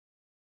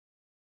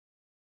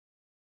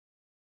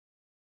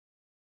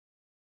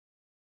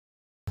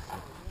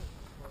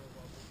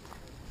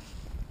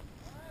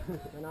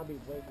And I'll be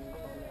waiting on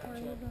that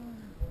check.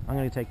 I'm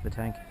going to take the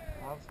tank.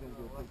 I was going to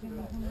do a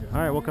picture.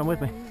 Alright, well, come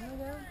with me.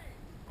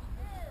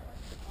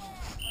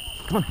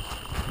 Come on.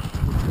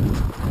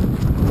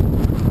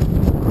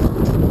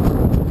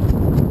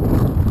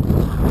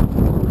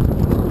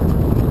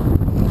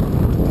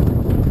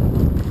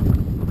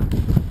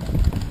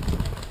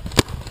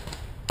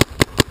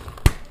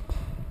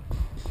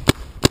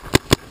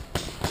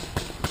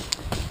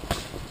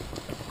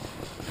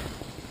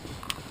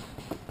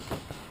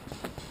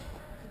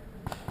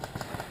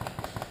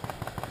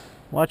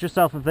 Watch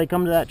yourself. If they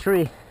come to that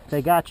tree,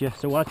 they got you,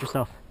 so watch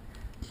yourself.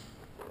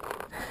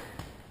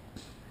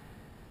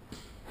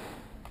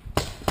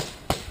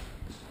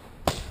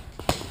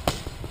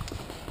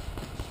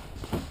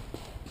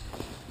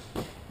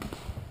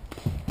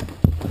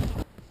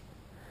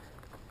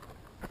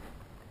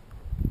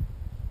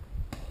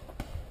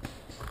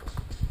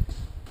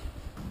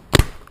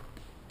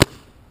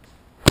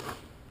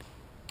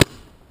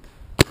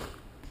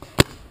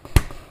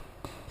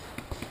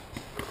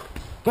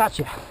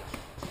 Gotcha.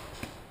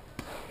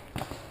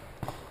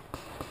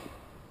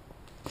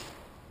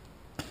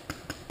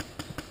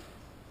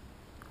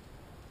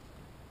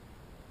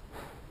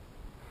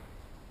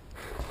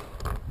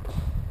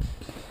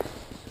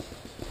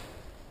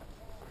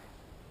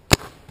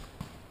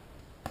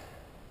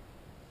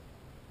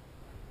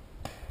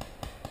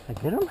 I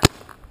get him?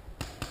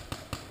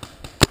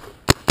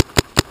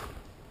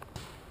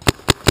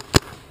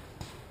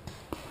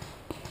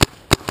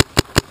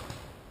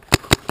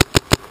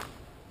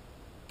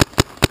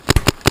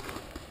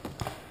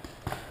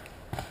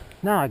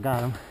 Now I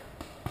got him.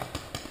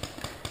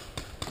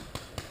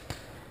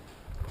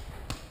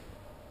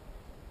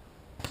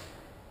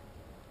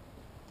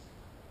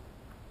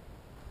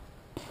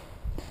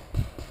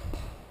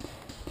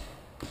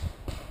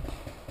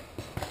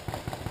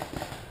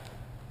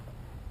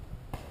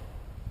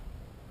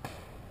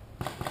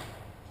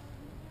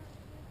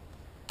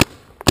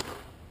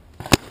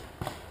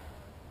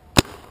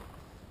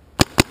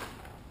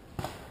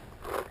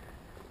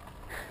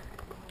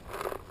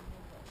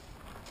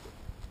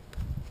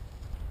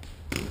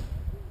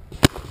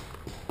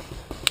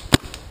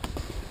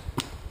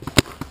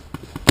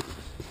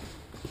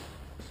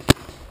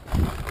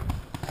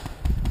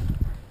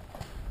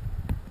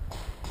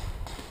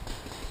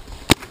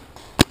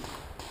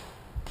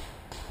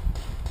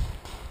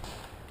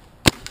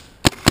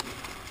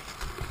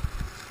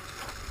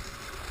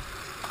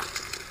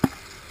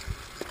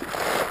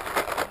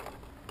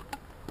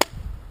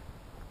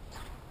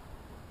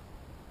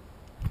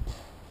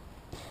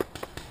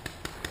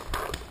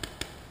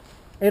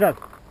 Hey, Doug.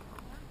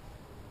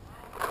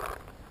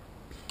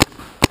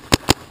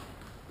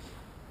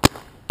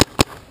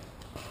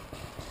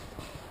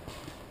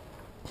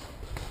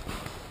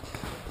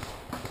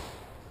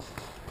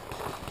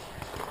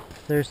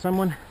 There's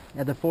someone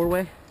at the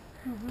four-way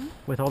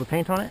with all the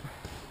paint on it.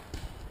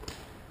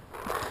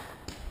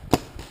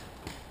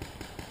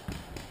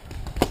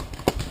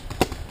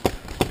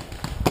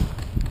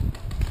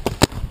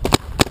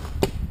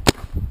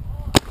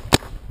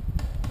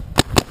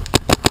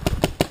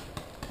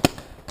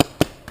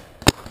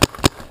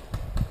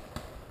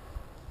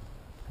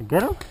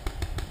 Get him?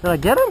 Did I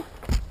get him?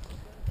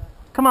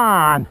 Come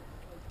on!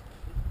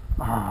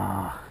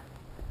 Oh.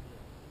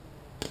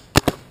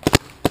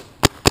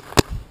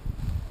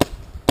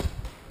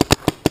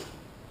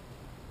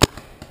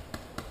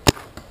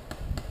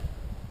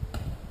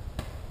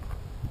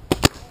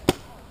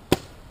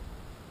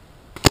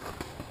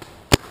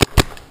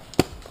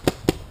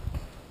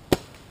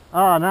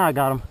 Oh, now I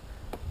got him.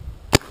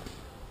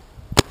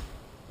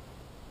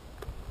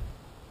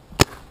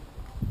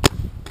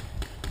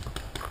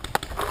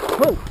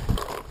 Whoa!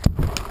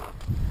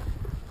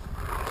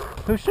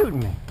 Who's shooting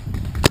me?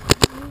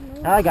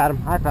 I got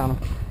him. I found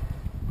him.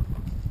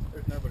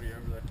 There's nobody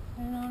over there.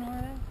 I don't know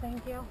that.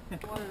 Thank you.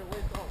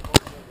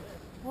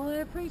 Well, I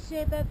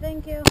appreciate that.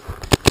 Thank you.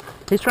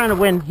 He's trying to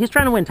win. He's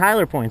trying to win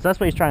Tyler points. That's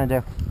what he's trying to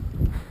do.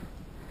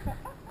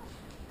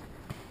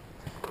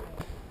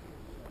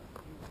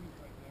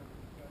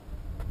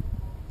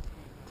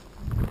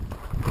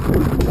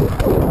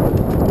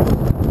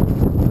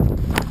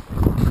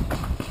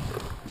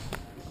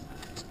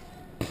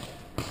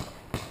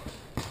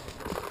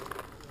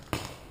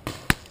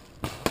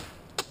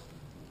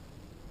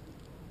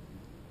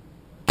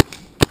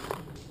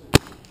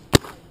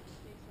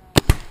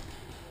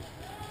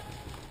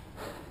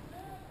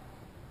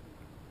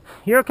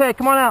 You're okay.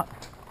 Come on out.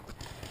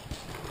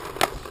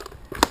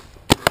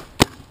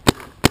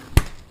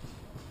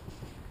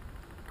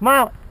 Come on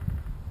out.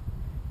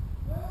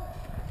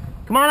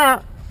 Come on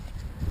out.